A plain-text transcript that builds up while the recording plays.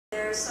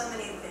There are so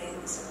many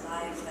things in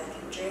life that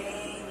can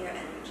drain your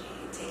energy.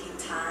 Taking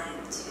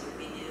time to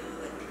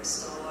renew and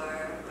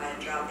restore by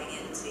dropping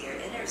into your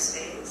inner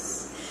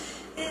space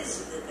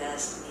is the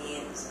best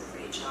means of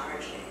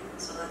recharging.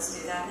 So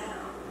let's do that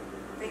now.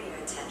 Bring your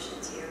attention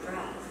to your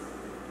breath.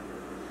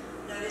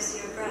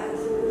 Notice your breath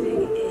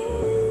moving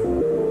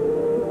in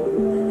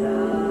and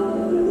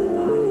out of the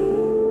body.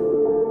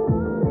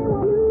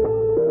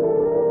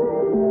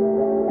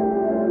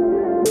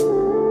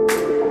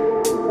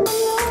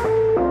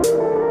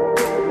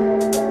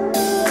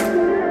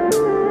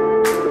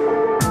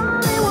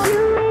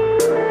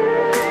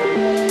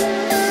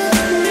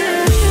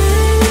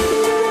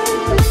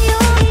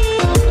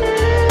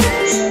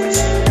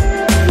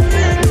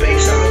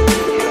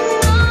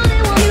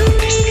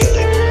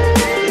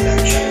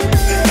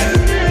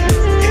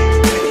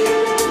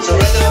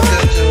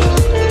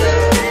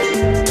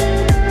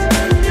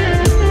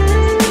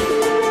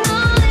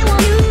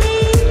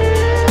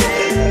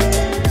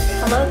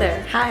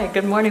 Hi,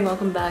 good morning,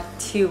 welcome back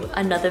to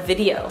another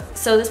video.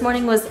 So this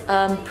morning was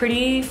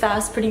pretty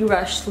fast, pretty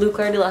rushed. Luke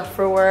already left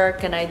for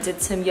work and I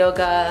did some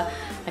yoga.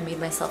 I made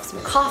myself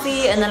some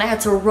coffee and then I had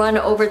to run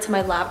over to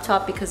my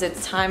laptop because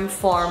it's time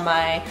for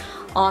my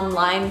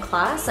online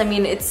class. I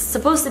mean, it's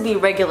supposed to be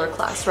regular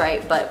class,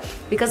 right? But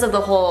because of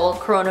the whole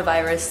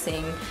coronavirus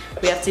thing,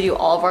 we have to do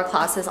all of our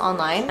classes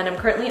online. And I'm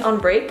currently on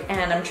break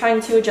and I'm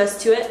trying to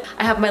adjust to it.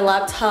 I have my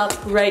laptop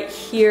right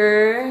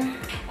here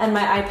and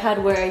my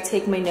iPad where I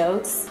take my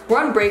notes. We're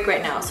on break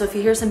right now, so if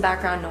you hear some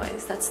background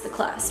noise, that's the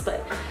class.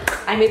 But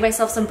I made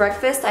myself some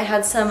breakfast. I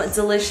had some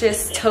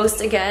delicious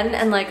toast again,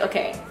 and like,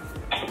 okay,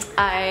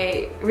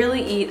 I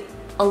really eat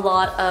a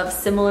lot of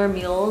similar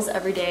meals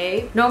every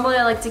day. Normally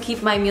I like to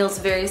keep my meals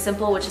very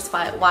simple, which is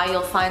why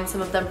you'll find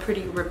some of them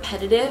pretty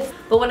repetitive.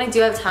 But when I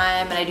do have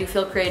time and I do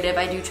feel creative,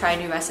 I do try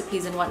new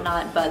recipes and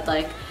whatnot. But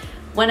like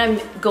when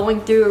I'm going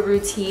through a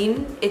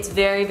routine, it's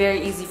very,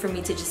 very easy for me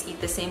to just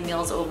eat the same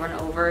meals over and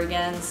over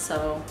again.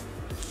 So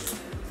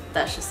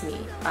that's just me.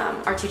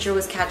 Our teacher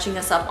was catching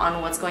us up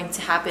on what's going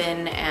to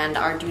happen and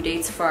our due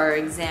dates for our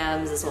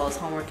exams as well as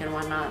homework and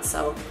whatnot.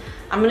 So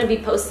I'm gonna be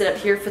posted up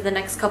here for the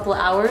next couple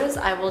hours.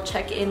 I will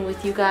check in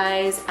with you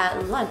guys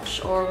at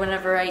lunch or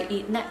whenever I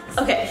eat next.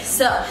 Okay,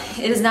 so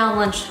it is now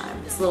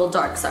lunchtime. It's a little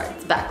dark, sorry,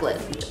 it's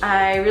backlit.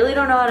 I really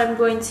don't know what I'm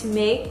going to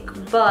make,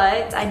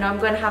 but I know I'm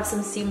going to have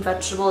some steamed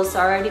vegetables. So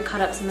I already cut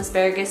up some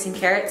asparagus and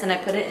carrots and I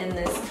put it in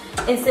this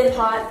Instant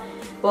Pot.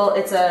 Well,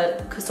 it's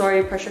a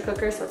Kasori pressure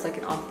cooker, so it's like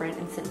an off-brand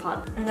Instant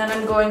Pot. And then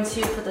I'm going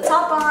to put the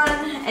top on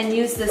and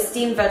use the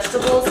steamed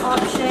vegetables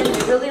option.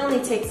 It really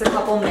only takes a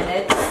couple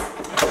minutes.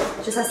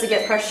 Just has to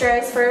get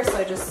pressurized first, so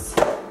I just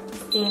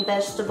steam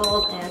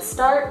vegetables and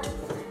start.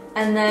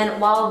 And then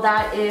while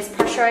that is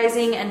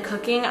pressurizing and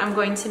cooking, I'm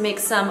going to make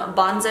some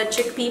Banza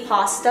chickpea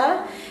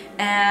pasta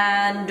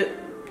and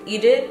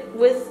eat it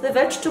with the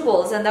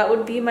vegetables, and that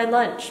would be my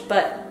lunch.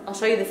 But I'll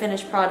show you the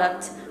finished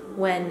product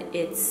when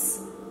it's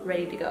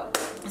ready to go.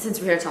 Since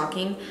we're here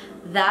talking,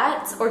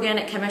 that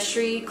organic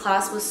chemistry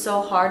class was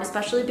so hard,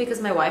 especially because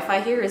my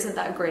Wi-Fi here isn't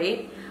that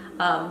great.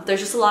 There's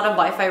just a lot of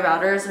Wi-Fi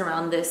routers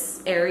around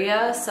this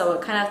area, so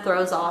it kind of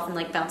throws off and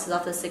like bounces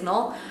off the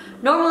signal.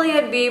 Normally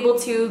I'd be able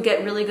to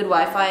get really good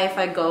Wi-Fi if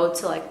I go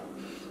to like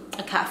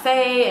a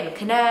cafe and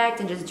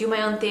connect and just do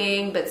my own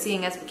thing, but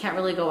seeing as we can't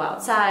really go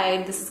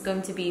outside, this is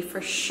going to be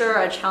for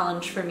sure a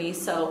challenge for me.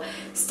 So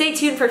stay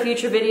tuned for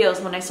future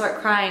videos when I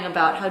start crying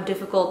about how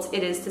difficult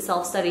it is to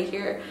self-study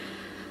here.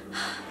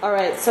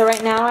 Alright, so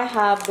right now I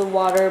have the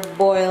water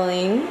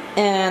boiling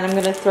and I'm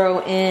gonna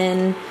throw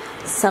in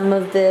some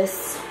of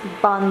this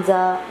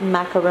Banza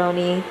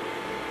macaroni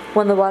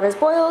when the water's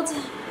boiled.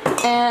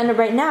 And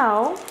right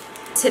now,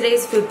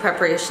 today's food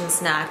preparation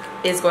snack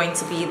is going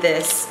to be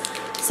this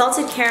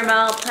salted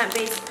caramel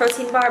plant-based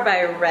protein bar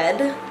by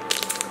Red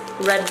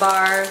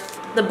Bar.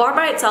 The bar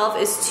by itself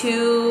is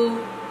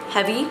too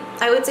heavy.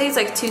 I would say it's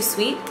like too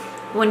sweet.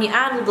 When you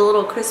add the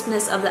little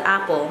crispness of the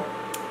apple,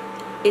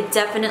 it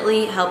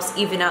definitely helps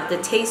even out the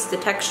taste, the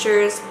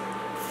textures.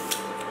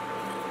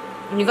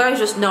 And you guys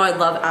just know I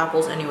love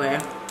apples anyway.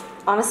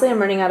 Honestly, I'm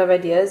running out of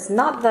ideas.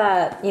 Not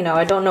that, you know,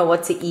 I don't know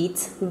what to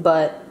eat,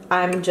 but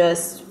I'm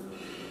just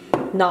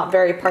not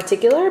very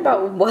particular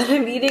about what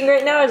I'm eating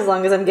right now, as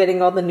long as I'm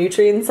getting all the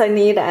nutrients I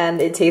need and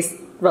it tastes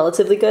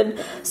relatively good.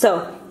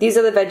 So these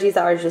are the veggies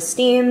that are just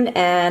steamed,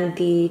 and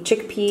the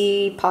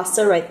chickpea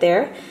pasta right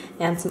there,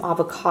 and some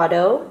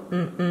avocado.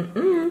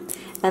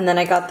 And then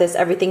I got this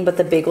everything but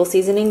the bagel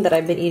seasoning that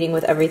I've been eating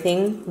with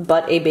everything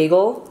but a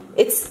bagel.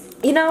 It's,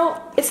 you know,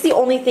 it's the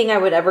only thing I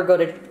would ever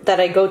that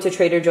I go to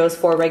Trader Joe's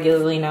for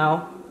regularly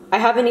now. I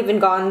haven't even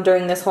gone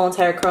during this whole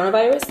entire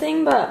coronavirus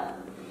thing, but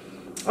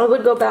I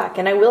would go back,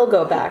 and I will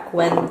go back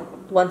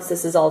once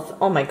this is all,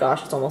 oh my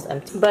gosh, it's almost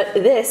empty. But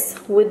this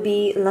would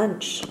be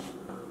lunch.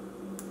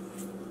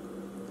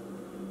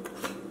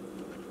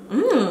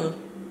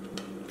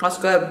 That's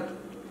good.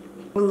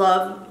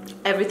 Love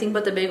everything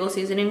but the bagel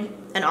seasoning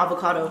and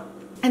avocado.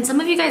 And some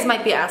of you guys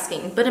might be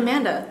asking, but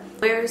Amanda,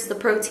 where's the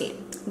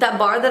protein? That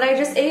bar that I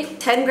just ate,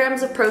 10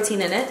 grams of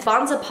protein in it.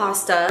 Banza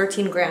pasta,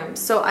 13 grams.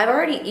 So I've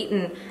already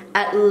eaten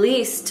at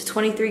least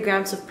 23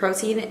 grams of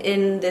protein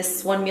in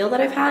this one meal that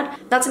I've had.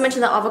 Not to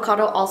mention that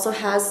avocado also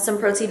has some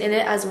protein in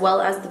it as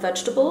well as the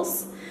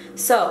vegetables.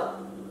 So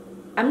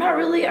I'm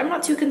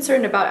not too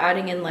concerned about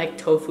adding in like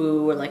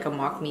tofu or like a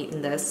mock meat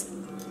in this.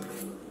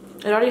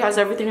 It already has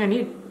everything I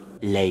need.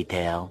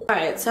 Later.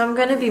 Alright, so I'm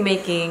gonna be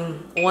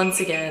making, once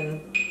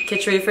again,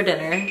 khichdi for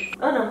dinner.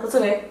 Oh no, that's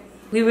okay.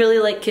 We really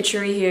like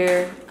khichdi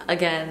here.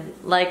 Again,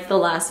 like the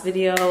last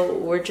video,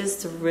 we're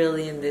just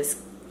really in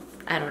this,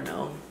 I don't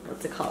know what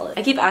to call it.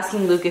 I keep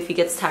asking Luke if he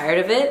gets tired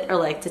of it, or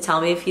like to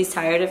tell me if he's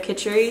tired of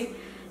khichdi.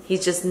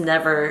 He's just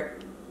never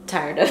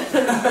tired of it.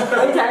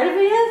 Are you tired of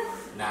it yet?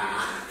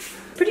 Nah.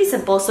 Pretty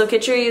simple. So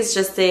khichdi is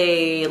just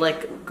a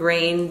like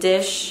grain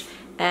dish,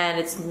 and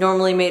it's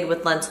normally made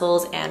with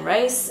lentils and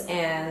rice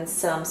and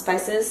some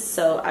spices.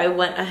 So I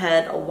went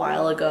ahead a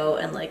while ago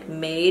and like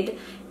made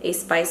a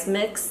spice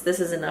mix. This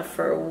is enough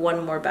for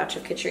one more batch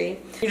of khichdi.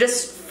 You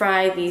just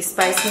fry the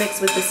spice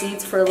mix with the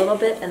seeds for a little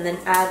bit and then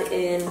add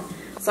in,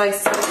 so I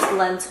soaked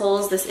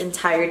lentils this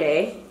entire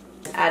day.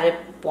 Added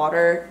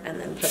water and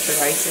then put the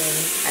rice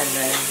in and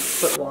then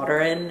put water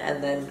in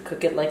and then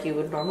cook it like you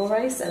would normal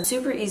rice. And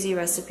super easy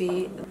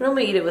recipe. I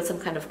normally eat it with some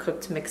kind of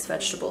cooked mixed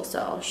vegetable, so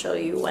I'll show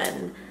you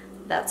when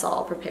that's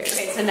all prepared.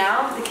 Okay, so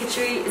now the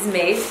khichdi is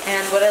made,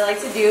 and what I like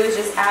to do is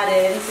just add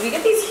in, so we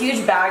get these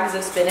huge bags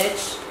of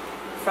spinach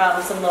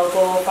from some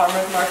local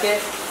farmer's market,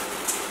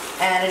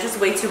 and it's just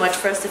way too much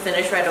for us to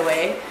finish right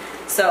away,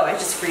 so I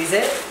just freeze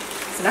it.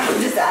 So now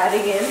I'm just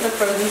adding in the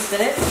frozen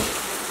spinach.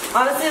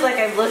 Honestly, like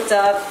I've looked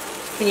up,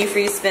 can you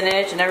freeze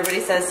spinach? And everybody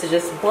says to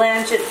just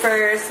blanch it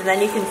first and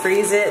then you can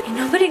freeze it. And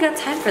nobody got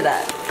time for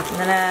that. And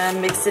then I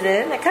mix it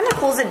in. It kind of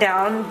cools it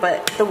down,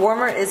 but the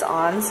warmer is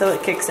on, so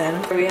it kicks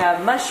in. Here we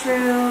have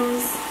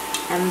mushrooms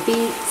and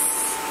beets.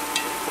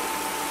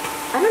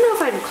 I don't know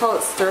if I'd call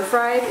it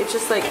stir-fried. It's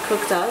just like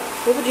cooked up.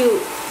 What do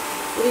you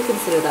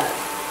consider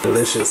that?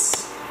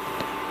 Delicious.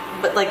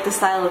 But like the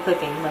style of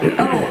cooking. Like,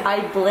 oh,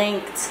 I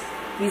blanked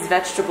these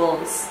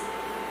vegetables.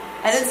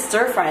 I didn't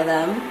stir fry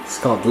them. It's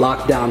called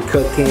lockdown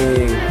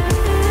cooking.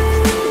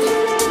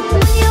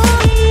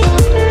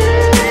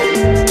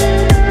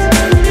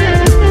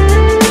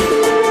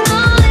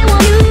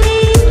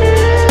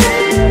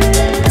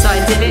 So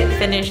I didn't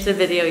finish the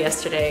video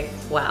yesterday.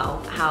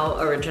 Wow, how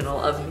original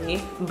of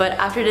me. But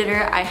after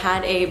dinner, I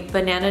had a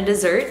banana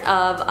dessert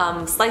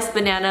of sliced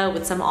banana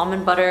with some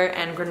almond butter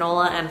and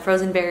granola and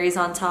frozen berries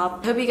on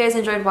top. I hope you guys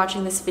enjoyed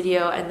watching this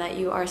video and that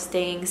you are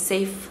staying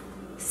safe,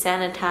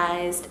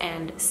 sanitized,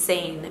 and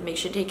sane. Make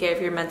sure to take care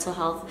of your mental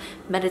health.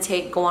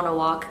 Meditate, go on a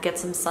walk, get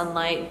some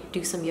sunlight,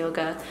 do some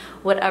yoga.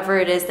 Whatever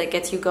it is that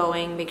gets you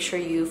going, make sure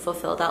you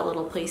fulfill that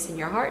little place in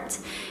your heart.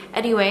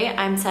 Anyway,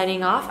 I'm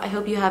signing off. I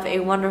hope you have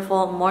a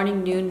wonderful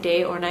morning, noon,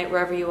 day, or night,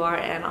 wherever you are,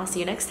 and I'll see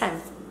you next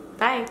time.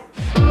 Bye!